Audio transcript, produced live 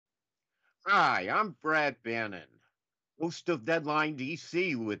Hi, I'm Brad Bannon, host of Deadline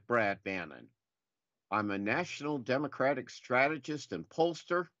DC with Brad Bannon. I'm a national Democratic strategist and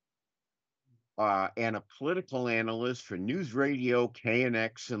pollster, and a political analyst for News Radio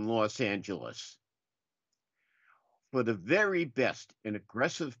KNX in Los Angeles. For the very best in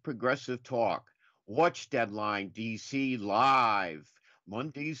aggressive progressive talk, watch Deadline DC live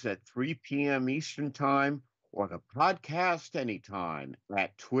Mondays at 3 p.m. Eastern Time or the podcast anytime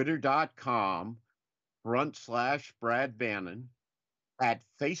at twitter.com/Brad Bannon, at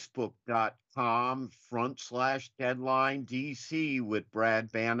facebook.com/Deadline DC with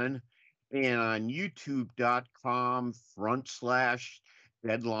Brad Bannon, and on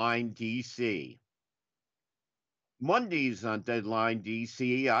youtube.com/Deadline DC. Mondays on Deadline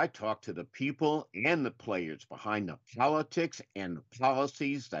DC, I talk to the people and the players behind the politics and the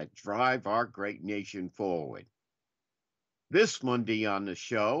policies that drive our great nation forward. This Monday on the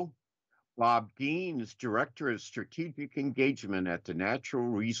show, Bob Dean is Director of Strategic Engagement at the Natural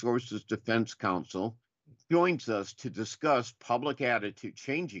Resources Defense Council, joins us to discuss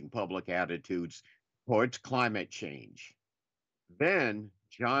changing public attitudes towards climate change. Then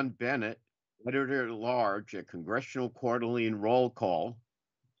John Bennett, Editor at Large at Congressional Quarterly and Roll Call,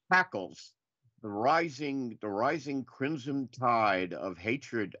 tackles the rising crimson tide of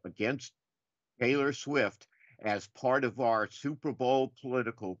hatred against Taylor Swift as part of our Super Bowl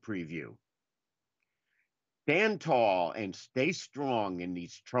political preview. Stand tall and stay strong in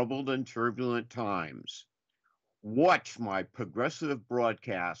these troubled and turbulent times. Watch my progressive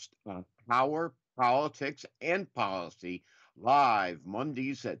broadcast on power, politics, and policy live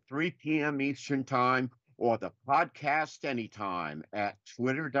Mondays at 3 p.m. Eastern Time or the podcast anytime at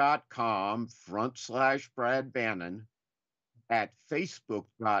twitter.com/Brad Bannon, at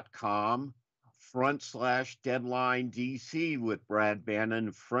facebook.com/Deadline DC with Brad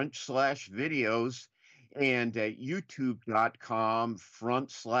Bannon /videos, and at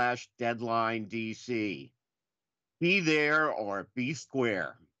youtube.com/Deadline DC. Be there or be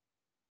square.